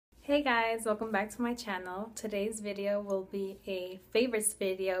Hey guys, welcome back to my channel. Today's video will be a favorites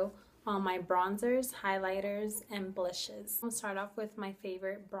video on my bronzers, highlighters, and blushes. I'm gonna start off with my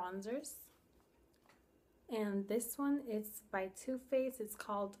favorite bronzers. And this one is by Too Faced. It's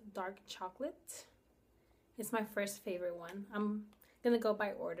called Dark Chocolate. It's my first favorite one. I'm gonna go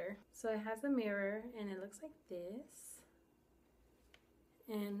by order. So it has a mirror and it looks like this.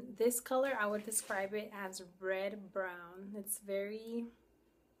 And this color, I would describe it as red brown. It's very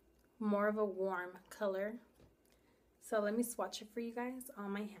more of a warm color. So let me swatch it for you guys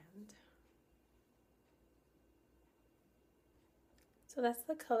on my hand. So that's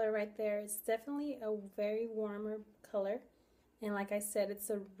the color right there. It's definitely a very warmer color. And like I said,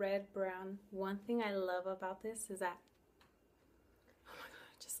 it's a red brown. One thing I love about this is that, oh my god,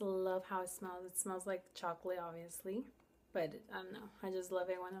 I just love how it smells. It smells like chocolate, obviously. But I don't know. I just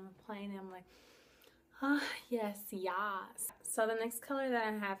love it when I'm applying it. I'm like, ah, yes, yes. So the next color that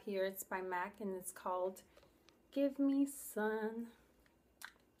I have here, it's by MAC and it's called Give Me Sun.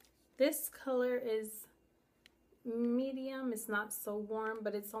 This color is medium. It's not so warm,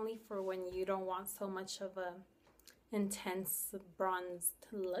 but it's only for when you don't want so much of a intense bronzed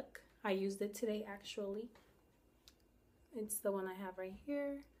look. I used it today actually. It's the one I have right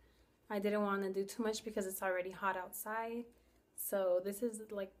here. I didn't want to do too much because it's already hot outside. So this is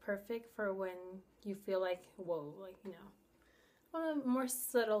like perfect for when you feel like, whoa, like, you know, want a more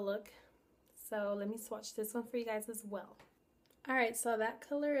subtle look. So let me swatch this one for you guys as well. Alright, so that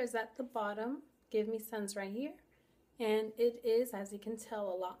color is at the bottom. Give Me Sun's right here. And it is, as you can tell,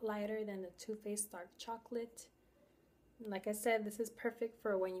 a lot lighter than the Too Faced Dark Chocolate. Like I said, this is perfect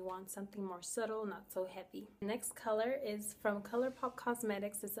for when you want something more subtle, not so heavy. The next color is from ColourPop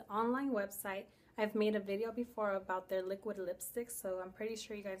Cosmetics. It's an online website. I've made a video before about their liquid lipsticks, so I'm pretty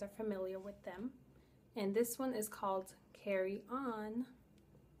sure you guys are familiar with them. And this one is called Carry On.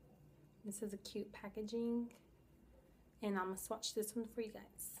 This is a cute packaging. And I'm going to swatch this one for you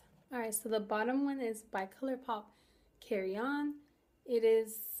guys. Alright, so the bottom one is by ColourPop Carry On. It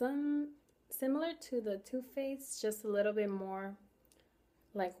is similar to the Too Faced, just a little bit more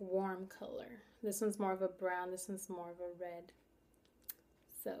like warm color. This one's more of a brown, this one's more of a red.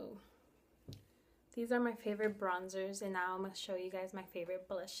 So these are my favorite bronzers, and now I'm going to show you guys my favorite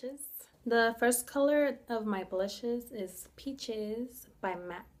blushes. The first color of my blushes is Peaches by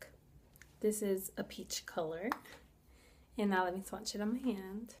MAC. This is a peach color. And now let me swatch it on my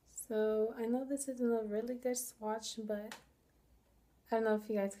hand. So I know this isn't a really good swatch, but I don't know if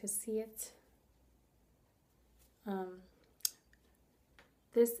you guys could see it.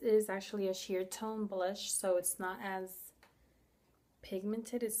 This is actually a sheer tone blush, so it's not as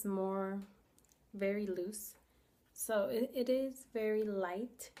pigmented. It's more very loose. So it is very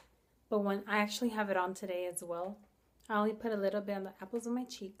light, but when I actually have it on today as well, I only put a little bit on the apples of my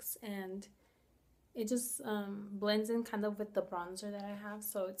cheeks, and it just blends in kind of with the bronzer that I have,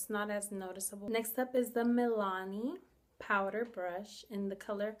 so it's not as noticeable. Next up is the Milani powder brush in the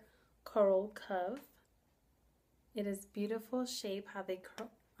color Coral Cove. It is beautiful shape. How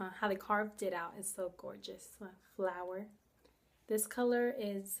they carved it out is so gorgeous. Flower. This color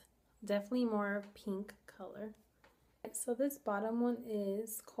is definitely more pink color. So this bottom one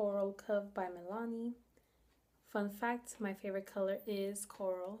is Coral Cove by Milani. Fun fact, my favorite color is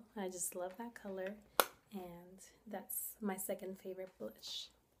coral. I just love that color, and that's my second favorite blush.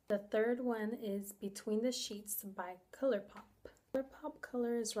 The third one is Between the Sheets by ColourPop. ColourPop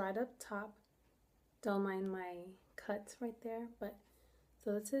color is right up top. Don't mind my cut right there, but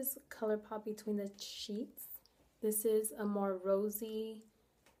so this is ColourPop Between the Sheets. This is a more rosy,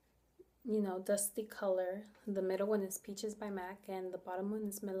 you know, dusty color. The middle one is Peaches by MAC, and the bottom one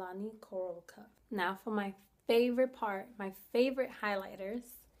is Milani Coral Cup. Now for my favorite part, my favorite highlighters.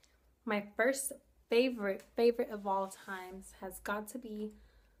 My first favorite of all times has got to be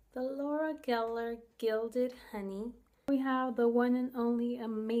the Laura Geller Gilded Honey. We have the one and only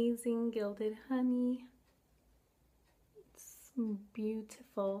amazing Gilded Honey. It's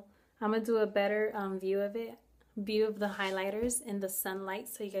beautiful. I'm gonna do a better view of the highlighters in the sunlight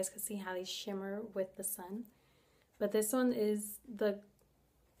so you guys can see how they shimmer with the sun. But this one is the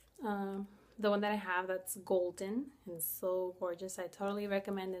one that I have that's golden and so gorgeous. I totally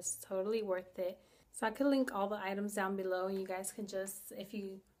recommend this. Totally worth it. So I could link all the items down below, and you guys could just, if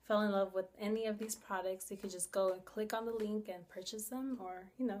you fell in love with any of these products, you could just go and click on the link and purchase them, or,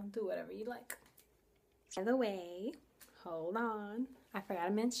 you know, do whatever you like. By the way, hold on, I forgot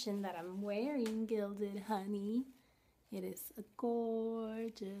to mention that I'm wearing Gilded Honey. It is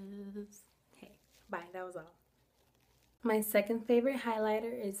gorgeous. Okay, bye. That was all. My second favorite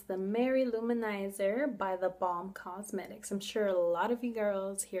highlighter is the Mary Luminizer by The Balm Cosmetics. I'm sure a lot of you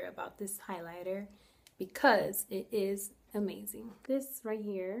girls hear about this highlighter because it is amazing. This right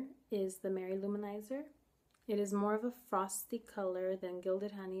here is the Mary Luminizer. It is more of a frosty color than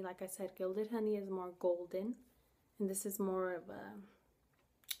Gilded Honey. Like I said, Gilded Honey is more golden, and this is more of a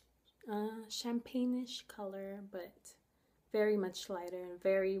champagne-ish color, but very much lighter and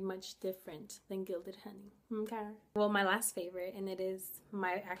very much different than Gilded Honey. Okay. Well, my last favorite, and it is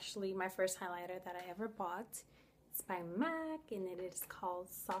actually my first highlighter that I ever bought. It's by MAC, and it is called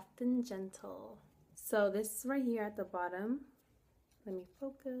Soft and Gentle. So this right here at the bottom, let me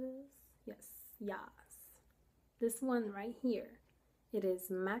focus. Yes. This one right here, it is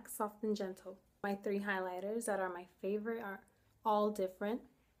MAC Soft and Gentle. My 3 highlighters that are my favorite are all different.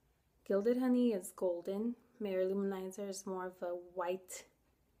 Gilded Honey is golden. Mary Luminizer is more of a white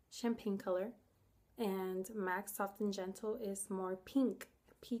champagne color, and MAC Soft and Gentle is more pink,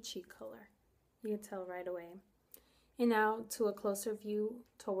 peachy color. You can tell right away. And now to a closer view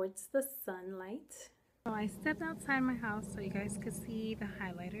towards the sunlight. So I stepped outside my house so you guys could see the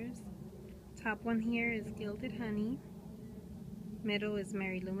highlighters. Top one here is Gilded Honey. Middle is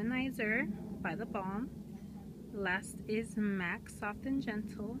Mary Luminizer by The Balm. Last is MAC Soft and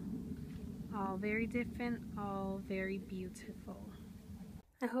Gentle. All very different, all very beautiful.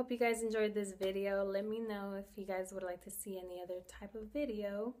 I hope you guys enjoyed this video. Let me know if you guys would like to see any other type of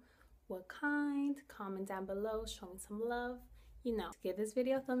video. What kind? Comment down below. Show me some love. You know, give this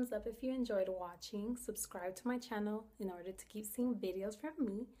video a thumbs up if you enjoyed watching. Subscribe to my channel in order to keep seeing videos from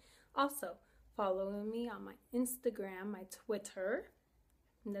me. Also, follow me on my Instagram, my Twitter.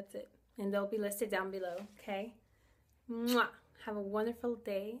 And that's it. And they'll be listed down below, okay? Mwah! Have a wonderful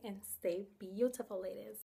day and stay beautiful, ladies.